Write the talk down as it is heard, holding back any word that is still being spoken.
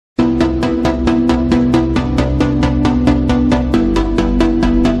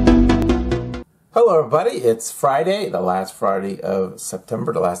Hello everybody, it's Friday, the last Friday of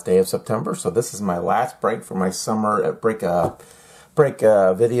September, the last day of September. So this is my last break for my summer break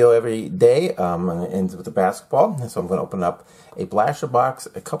video every day and with the basketball. So I'm going to open up a Blasher box,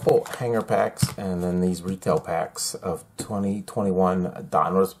 a couple hanger packs, and then these retail packs of 2021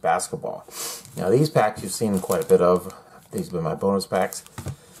 Donruss basketball. Now these packs you've seen quite a bit of. These have been my bonus packs.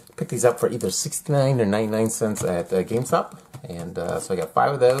 Pick these up for either 69 or 99 cents at GameStop. And so I got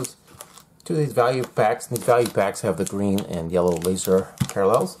 5 of those. 2 of these value packs. These value packs have the green and yellow laser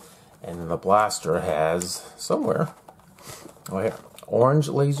parallels, and then the blaster has somewhere here orange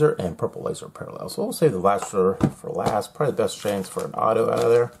laser and purple laser parallels. So we'll save the blaster for last. Probably the best chance for an auto out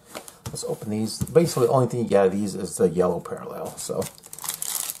of there. Let's open these. Basically, the only thing you get out of these is the yellow parallel. So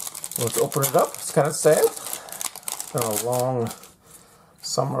let's open it up. It's kind of sad. It's been a long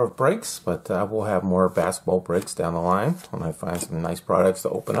summer of breaks, but we'll have more basketball breaks down the line when I find some nice products to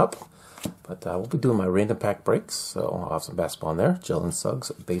open up. But we'll be doing my random pack breaks, so I'll have some basketball in there. Jalen Suggs,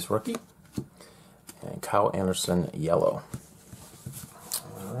 base rookie, and Kyle Anderson, yellow.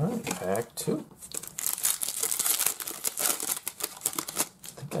 Alright, pack 2.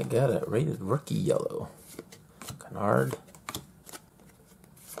 I think I got a rated rookie yellow. Kennard,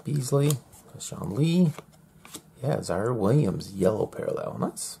 Beasley, Sean Lee, yeah, Zaire Williams, yellow parallel.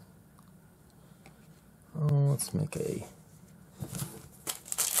 Nice. Oh, let's make a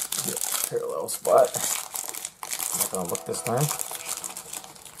parallel spot. I'm not going to look this time.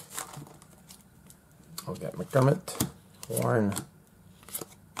 We got McDermott, Warren,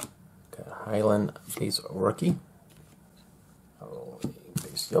 got Highland, base rookie. Oh,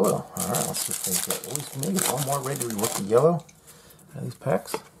 base yellow. Alright, let's see if we can get at least maybe one more rated rookie yellow out of these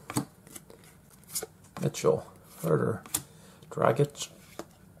packs. Mitchell, Herder, Dragic,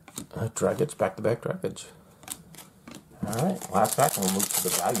 back-to-back Dragic. Alright, last pack, and we'll move to the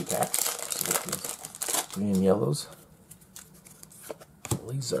value pack. Get these green and yellows.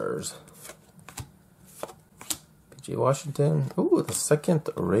 Lasers. PJ Washington. Ooh, the second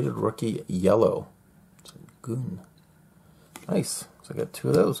rated rookie yellow. Goon. Nice. So I got 2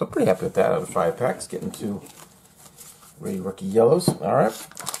 of those. I'm pretty happy with that out of 5 packs. Getting 2 rated rookie yellows. Alright.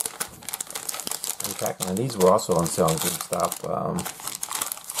 And these were also on sale on GameStop.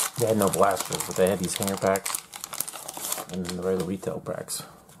 They had no blasters, but they had these hanger packs and the regular retail packs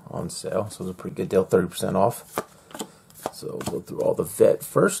on sale, so it was a pretty good deal, 30% off. So we'll go through all the vet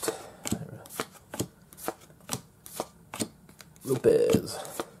first. Lopez,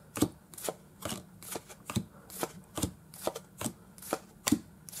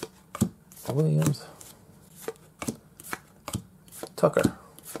 Williams, Tucker,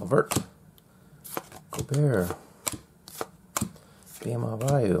 Levert, Gobert, Bam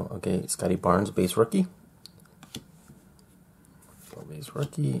Adebayo. Okay, Scotty Barnes, base rookie. Base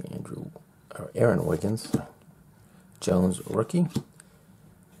rookie, Aaron Wiggins, Jones rookie.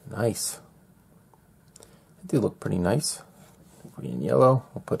 Nice. They do look pretty nice. Green and yellow.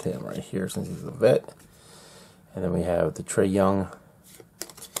 We'll put him right here since he's a vet. And then we have the Trae Young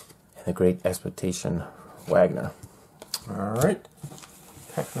and the Great Expectation Wagner. Alright.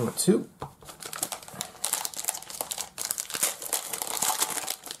 Pack number 2.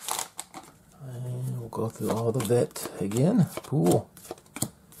 And we'll go through all the vet again. Pool.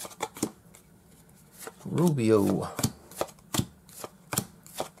 Rubio,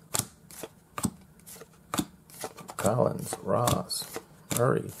 Collins, Ross,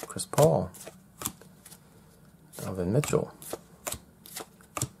 Murray, Chris Paul, Donovan Mitchell,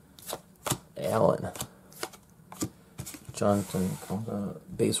 Allen, Jonathan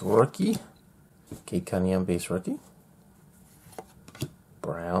base rookie, Kate Cunningham, base rookie,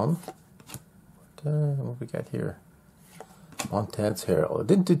 Brown, what we got here? Montez Harrell. It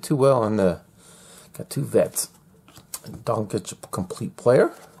didn't do too well on the. Got 2 vets. Doncic, complete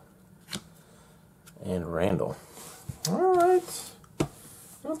player. And Randall. Alright. I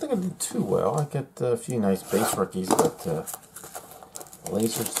don't think I did too well. I got a few nice base rookies, but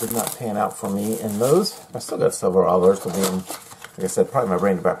lasers did not pan out for me in those. I still got several others. Like I said, probably my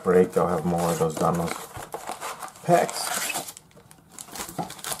random back break. I'll have more of those Donruss packs.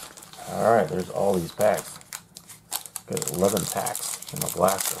 Alright, there's all these packs. Got 11 packs in the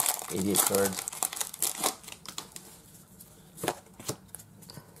blaster. 88 cards.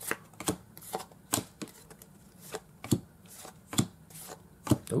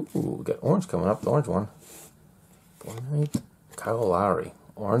 Ooh, we got orange coming up, the orange one. Fortnite, Kyle Lowry,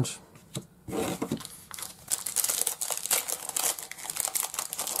 orange.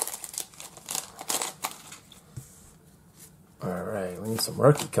 Alright, we need some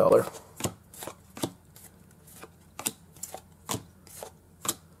murky color.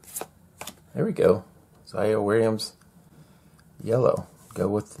 There we go. Zaire Williams, yellow. Go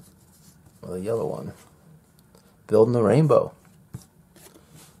with the yellow one. Building the rainbow.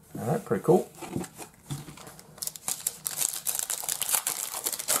 Alright, pretty cool.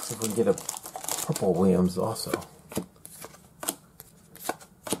 Let's see if we can get a purple Williams also.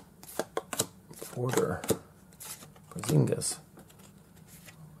 Porter, Porzingis,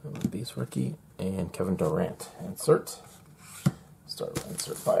 base rookie, and Kevin Durant. Insert. Start with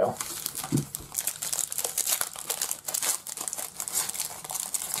insert file.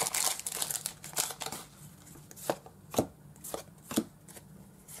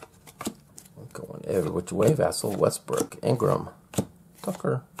 Going every which way. Vassell, Westbrook, Ingram,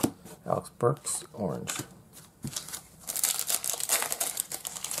 Tucker, Alex Burks, orange.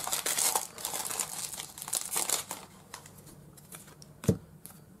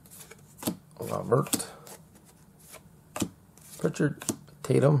 Robert, Pritchard,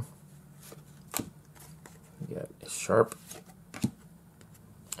 Tatum. We got a Sharp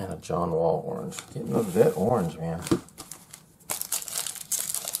and a John Wall orange. Getting a bit orange, man.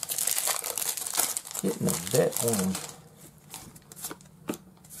 Getting a bit orange.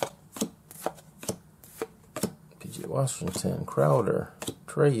 PJ Washington, Crowder,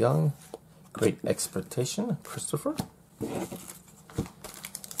 Trey Young, Great Expectation, Christopher.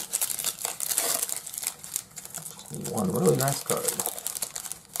 One really nice card.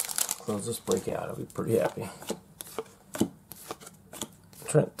 Close this break out, I'll be pretty happy.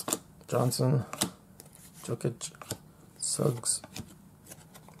 Trent, Johnson, Jokic, Suggs,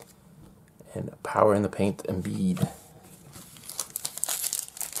 and Power in the Paint, Embiid.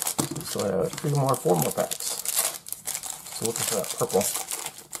 So I have 4 more packs. So looking for that purple.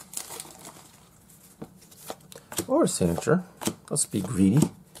 Or a signature. Let's be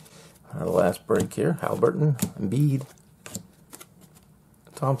greedy. Our last break here. Halliburton, Embiid,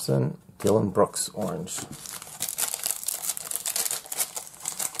 Thompson, Dylan Brooks, orange.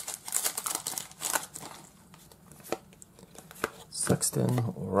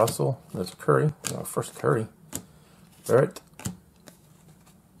 Sexton, Russell, there's Curry, our first Curry, Barrett,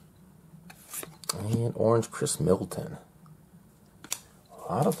 and orange Chris Middleton.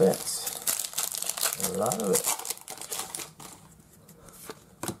 A lot of bits. A lot of it.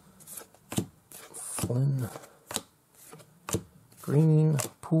 Flynn, Green,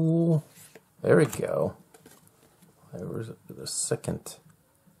 Poole. There we go. There was the second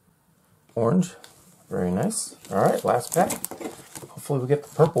orange. Very nice. All right, last pack. Hopefully we get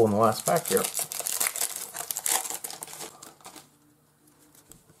the purple in the last pack here.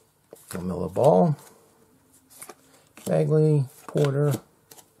 LaMelo Ball, Bagley, Porter,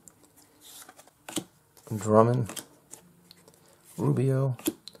 Drummond, Rubio,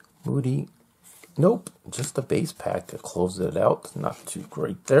 Moody. Nope, just a base pack to close it out. Not too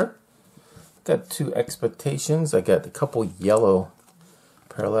great there. Got 2 expectations. I got a couple yellow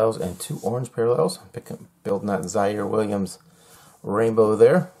parallels and 2 orange parallels. Building that Zaire Williams rainbow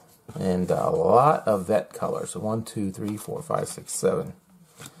there. And a lot of vet color. So 1, 2, 3, 4, 5, 6, 7.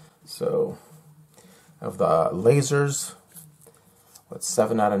 So of the lasers,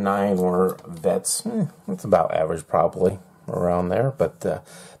 7 out of 9 were vets. That's about average probably. Around there, but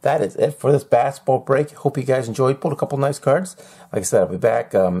that is it for this basketball break. Hope you guys enjoyed. Pulled a couple nice cards. Like I said, I'll be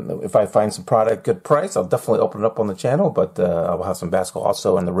back if I find some product good price. I'll definitely open it up on the channel, but I'll have some basketball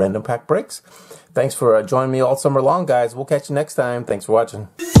also in the random pack breaks. Thanks for joining me all summer long, guys. We'll catch you next time. Thanks for watching.